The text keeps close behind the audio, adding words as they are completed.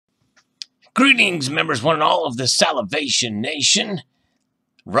Greetings, members, one and all of the Salivation Nation.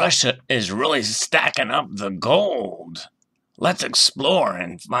 Russia is really stacking up the gold. Let's explore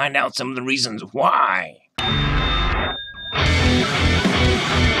and find out some of the reasons why.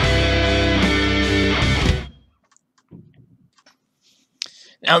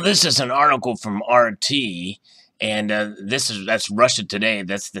 Now, this is an article from RT, and that's Russia Today.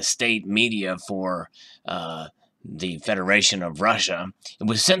 That's the state media for the Federation of Russia. It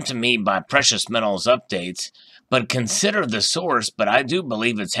was sent to me by Precious Metals Updates, but consider the source, but I do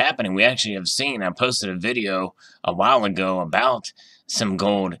believe it's happening. We actually have seen, I posted a video a while ago about some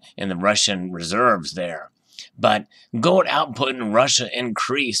gold in the Russian reserves there. But gold output in Russia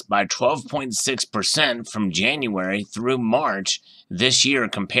increased by 12.6% from January through March this year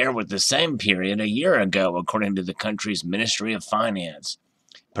compared with the same period a year ago, according to the country's Ministry of Finance.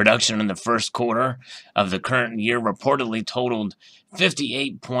 Production in the first quarter of the current year reportedly totaled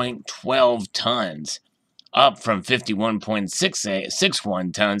 58.12 tons, up from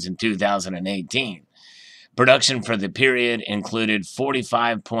 51.61 tons in 2018. Production for the period included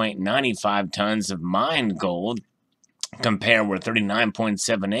 45.95 tons of mined gold, compared with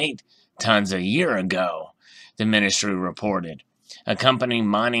 39.78 tons a year ago, the ministry reported. Accompanying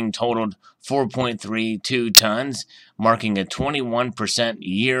mining totaled 4.32 tons, marking a 21%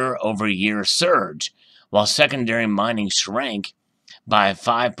 year-over-year surge, while secondary mining shrank by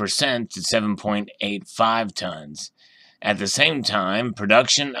 5% to 7.85 tons. At the same time,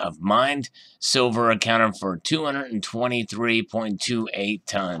 production of mined silver accounted for 223.28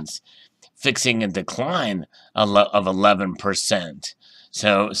 tons, fixing a decline of 11%.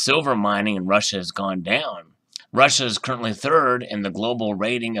 So silver mining in Russia has gone down. Russia is currently third in the global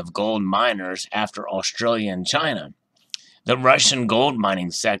rating of gold miners after Australia and China. The Russian gold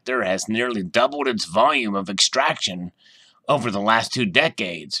mining sector has nearly doubled its volume of extraction over the last 2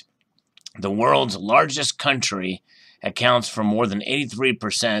 decades. The world's largest country accounts for more than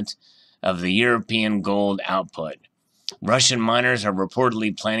 83% of the European gold output. Russian miners are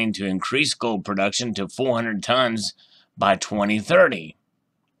reportedly planning to increase gold production to 400 tons by 2030.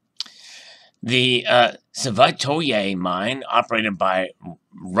 The Salivate mine, operated by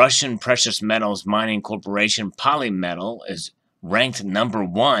Russian precious metals mining corporation Polymetal, is ranked number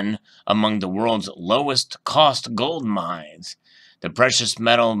 1 among the world's lowest cost gold mines. The precious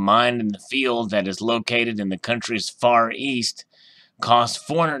metal mined in the field that is located in the country's far east costs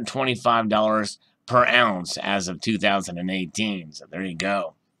 $425 per ounce as of 2018. So there you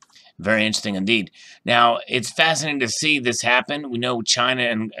go. Very interesting indeed. Now, it's fascinating to see this happen. We know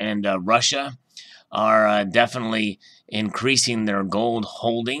China and Russia are definitely increasing their gold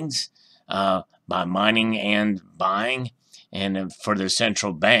holdings by mining and buying, and for their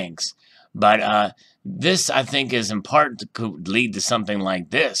central banks. But this, I think, is in part could lead to something like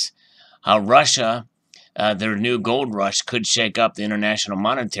this. Russia, their new gold rush could shake up the international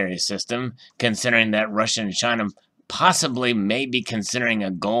monetary system, considering that Russia and China possibly may be considering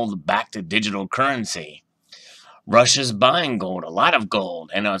a gold-backed digital currency. Russia's buying gold, a lot of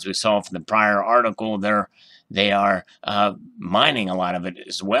gold, and as we saw from the prior article, they are mining a lot of it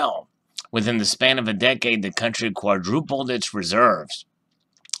as well. Within the span of a decade, the country quadrupled its reserves.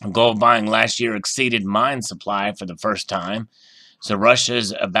 Gold buying last year exceeded mine supply for the first time, so Russia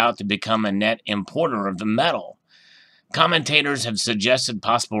is about to become a net importer of the metal. Commentators have suggested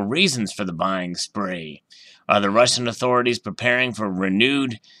possible reasons for the buying spree. Are the Russian authorities preparing for a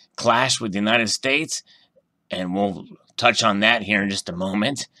renewed clash with the United States? And we'll touch on that here in just a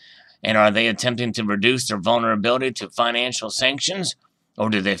moment. And are they attempting to reduce their vulnerability to financial sanctions, or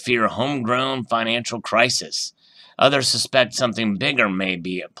do they fear a homegrown financial crisis? Others suspect something bigger may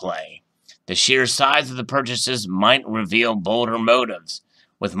be at play. The sheer size of the purchases might reveal bolder motives,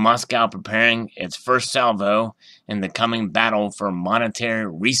 with Moscow preparing its first salvo in the coming battle for monetary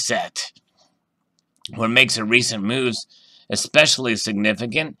reset. What makes the recent moves especially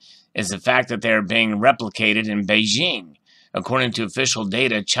significant is the fact that they are being replicated in Beijing. According to official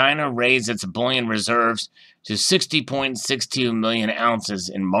data, China raised its bullion reserves to 60.62 million ounces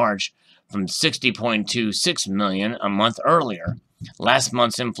in March from 60.26 million a month earlier. Last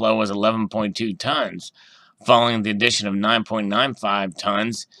month's inflow was 11.2 tons, following the addition of 9.95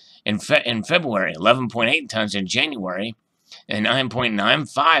 tons in February, 11.8 tons in January, and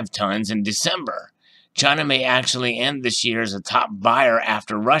 9.95 tons in December. China may actually end this year as a top buyer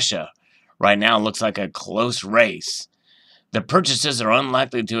after Russia. Right now, it looks like a close race. The purchases are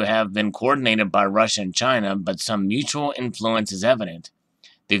unlikely to have been coordinated by Russia and China, but some mutual influence is evident.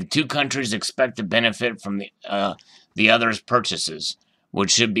 The two countries expect to benefit from the other's purchases,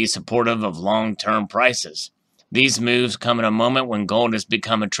 which should be supportive of long-term prices. These moves come at a moment when gold has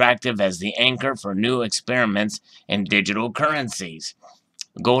become attractive as the anchor for new experiments in digital currencies.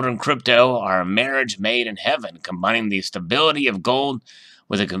 Gold and crypto are a marriage made in heaven, combining the stability of gold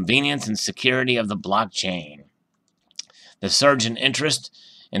with the convenience and security of the blockchain. The surge in interest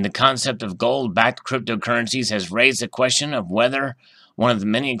in the concept of gold-backed cryptocurrencies has raised the question of whether one of the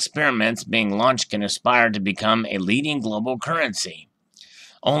many experiments being launched can aspire to become a leading global currency.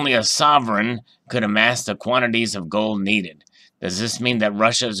 Only a sovereign could amass the quantities of gold needed. Does this mean that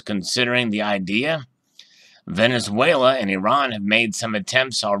Russia is considering the idea? Venezuela and Iran have made some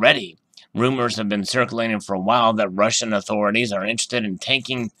attempts already. Rumors have been circulating for a while that Russian authorities are interested in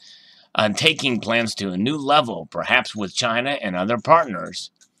taking plans to a new level, perhaps with China and other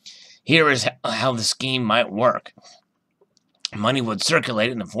partners. Here is how the scheme might work. Money would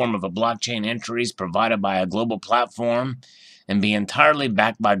circulate in the form of a blockchain entries provided by a global platform and be entirely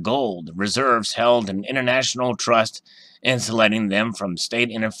backed by gold, reserves held in international trust, insulating them from state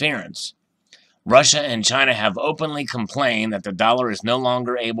interference. Russia and China have openly complained that the dollar is no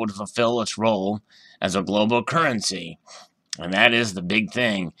longer able to fulfill its role as a global currency. And that is the big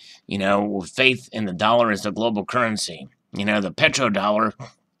thing, faith in the dollar as a global currency. The petrodollar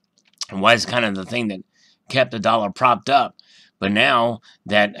was kind of the thing that kept the dollar propped up. But now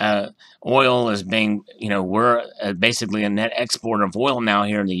that oil is being, we're basically a net exporter of oil now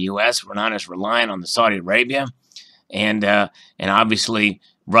here in the U.S. We're not as reliant on the Saudi Arabia. And obviously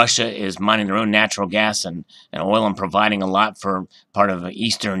Russia is mining their own natural gas and oil and providing a lot for part of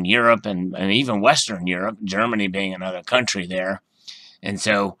Eastern Europe and even Western Europe, Germany being another country there. And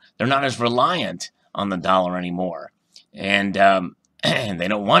so they're not as reliant on the dollar anymore. And they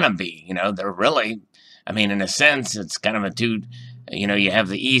don't want to be, they're really, in a sense, it's kind of a two, you have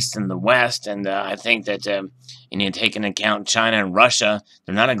the East and the West. And I think that, and you take into account China and Russia,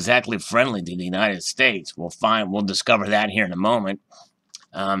 they're not exactly friendly to the United States. We'll discover that here in a moment.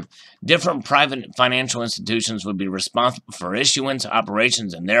 Different private financial institutions would be responsible for issuance,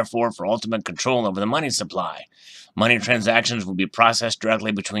 operations, and therefore for ultimate control over the money supply. Money transactions will be processed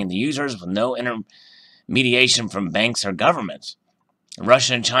directly between the users with no intermediation from banks or governments.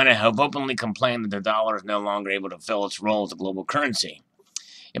 Russia and China have openly complained that the dollar is no longer able to fill its role as a global currency.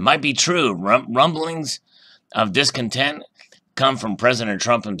 It might be true. Rumblings of discontent come from President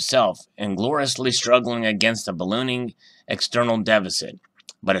Trump himself, ingloriously struggling against a ballooning external deficit.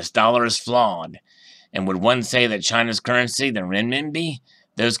 But his dollar is flawed. And would one say that China's currency, the renminbi,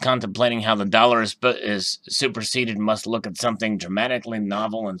 those contemplating how the dollar is superseded must look at something dramatically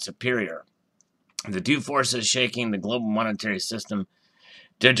novel and superior. The two forces shaking the global monetary system,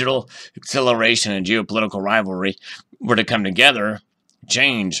 digital acceleration and geopolitical rivalry, were to come together,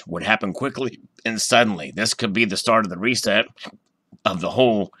 change would happen quickly and suddenly. This could be the start of the reset of the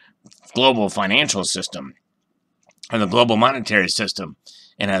whole global financial system or the global monetary system.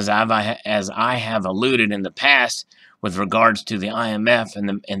 And as I have alluded in the past with regards to the IMF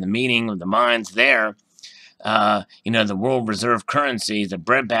and the meeting of the minds there, the world reserve currency, the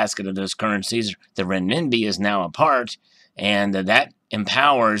breadbasket of those currencies, the renminbi is now a part, and that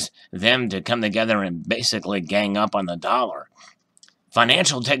empowers them to come together and basically gang up on the dollar.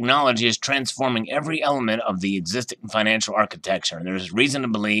 Financial technology is transforming every element of the existing financial architecture, and there's reason to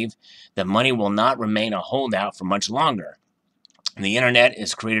believe that money will not remain a holdout for much longer. The internet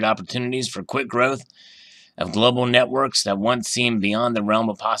has created opportunities for quick growth of global networks that once seemed beyond the realm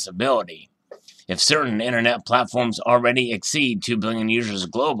of possibility. If certain internet platforms already exceed 2 billion users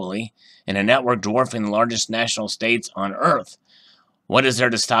globally, in a network dwarfing the largest national states on Earth, what is there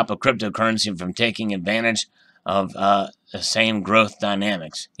to stop a cryptocurrency from taking advantage of the same growth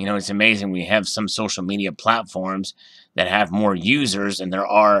dynamics? It's amazing. We have some social media platforms that have more users, and there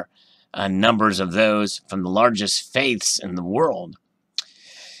are numbers of those from the largest faiths in the world.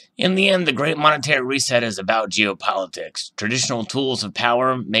 In the end, the great monetary reset is about geopolitics. Traditional tools of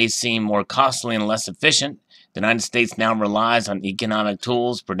power may seem more costly and less efficient. The United States now relies on economic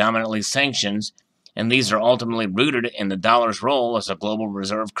tools, predominantly sanctions, and these are ultimately rooted in the dollar's role as a global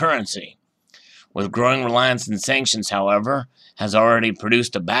reserve currency. With growing reliance on sanctions, however, has already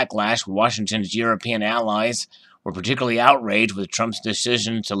produced a backlash. Washington's European allies were particularly outraged with Trump's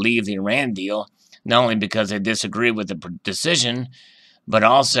decision to leave the Iran deal, not only because they disagree with the decision, but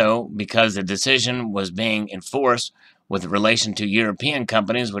also because the decision was being enforced with relation to European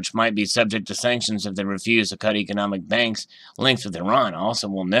companies, which might be subject to sanctions if they refuse to cut economic banks linked with Iran. Also,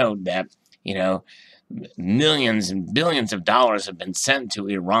 we'll note that, millions and billions of dollars have been sent to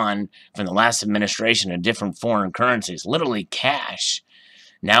Iran from the last administration in different foreign currencies, literally cash.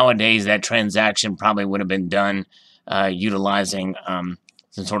 Nowadays, that transaction probably would have been done utilizing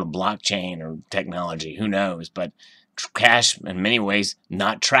some sort of blockchain or technology. Who knows? But cash, in many ways,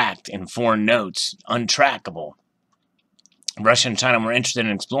 not tracked in foreign notes, untrackable. Russia and China were interested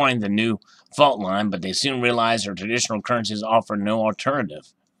in exploring the new fault line, but they soon realized their traditional currencies offer no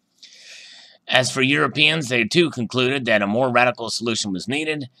alternative. As for Europeans, they too concluded that a more radical solution was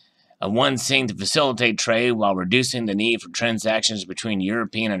needed, one seeking to facilitate trade while reducing the need for transactions between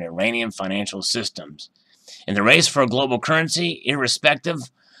European and Iranian financial systems. In the race for a global currency, irrespective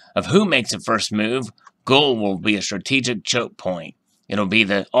of who makes the first move, gold will be a strategic choke point. It'll be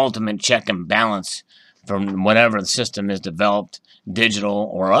the ultimate check and balance from whatever the system is developed, digital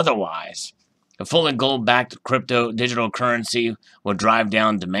or otherwise. A fully gold-backed crypto digital currency will drive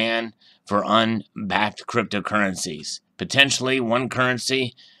down demand for unbacked cryptocurrencies. Potentially, one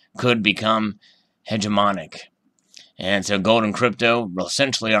currency could become hegemonic. And so gold and crypto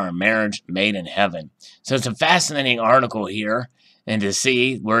essentially are a marriage made in heaven. So it's a fascinating article here, and to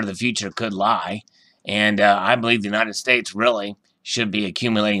see where the future could lie. And I believe the United States really should be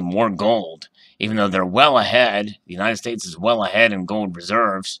accumulating more gold, even though they're well ahead. The United States is well ahead in gold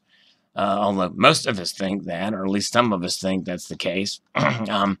reserves, although most of us think that, or at least some of us think that's the case.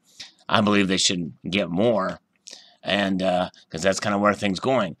 I believe they should get more, and because that's kind of where things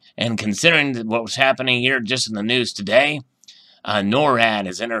going. And considering what was happening here just in the news today, NORAD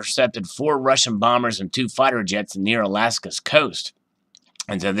has intercepted 4 Russian bombers and 2 fighter jets near Alaska's coast.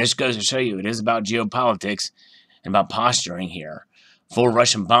 And so this goes to show you it is about geopolitics and about posturing here. 4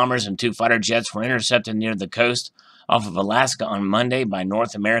 Russian bombers and 2 fighter jets were intercepted near the coast off of Alaska on Monday by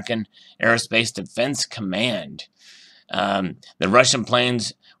North American Aerospace Defense Command. The Russian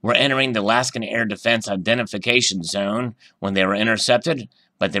planes were entering the Alaskan Air Defense Identification Zone when they were intercepted,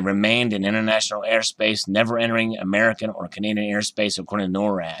 but they remained in international airspace, never entering American or Canadian airspace, according to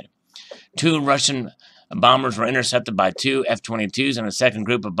NORAD. 2 Russian bombers were intercepted by 2 F-22s, and a second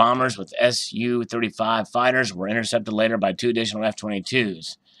group of bombers with Su-35 fighters were intercepted later by 2 additional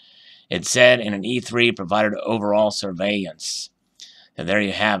F-22s. It said in an E3 provided overall surveillance. So there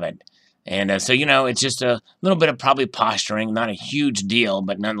you have it. And so, it's just a little bit of probably posturing, not a huge deal,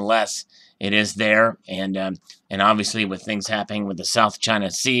 but nonetheless, it is there. And obviously with things happening with the South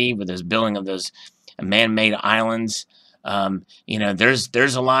China Sea, with this building of those man-made islands,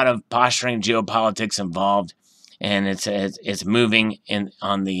 there's a lot of posturing geopolitics involved, and it's moving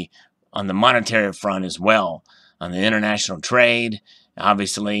on the monetary front as well, on the international trade.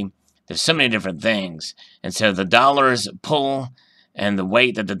 Obviously, there's so many different things, and so the dollar's pull and the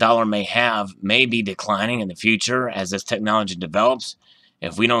weight that the dollar may have may be declining in the future as this technology develops.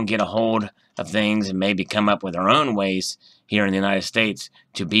 If we don't get a hold of things and maybe come up with our own ways here in the United States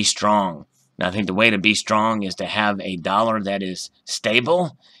to be strong. And I think the way to be strong is to have a dollar that is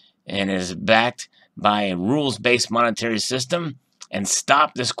stable and is backed by a rules-based monetary system, and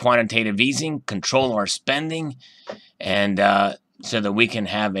stop this quantitative easing, control our spending, and so that we can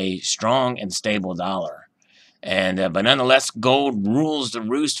have a strong and stable dollar. And but nonetheless, gold rules the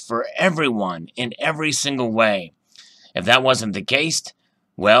roost for everyone in every single way. If that wasn't the case,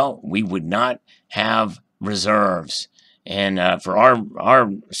 well, we would not have reserves. And for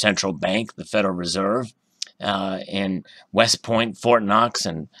our central bank, the Federal Reserve, in West Point, Fort Knox,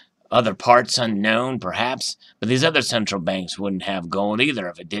 and other parts unknown, perhaps, but these other central banks wouldn't have gold either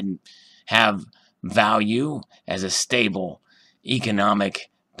if it didn't have value as a stable economic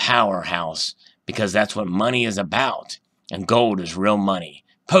powerhouse, because that's what money is about, and gold is real money.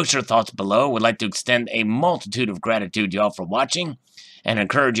 Post your thoughts below. Would like to extend a multitude of gratitude to y'all for watching, and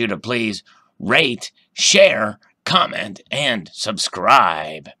encourage you to please rate, share, comment, and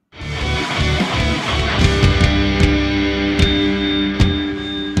subscribe.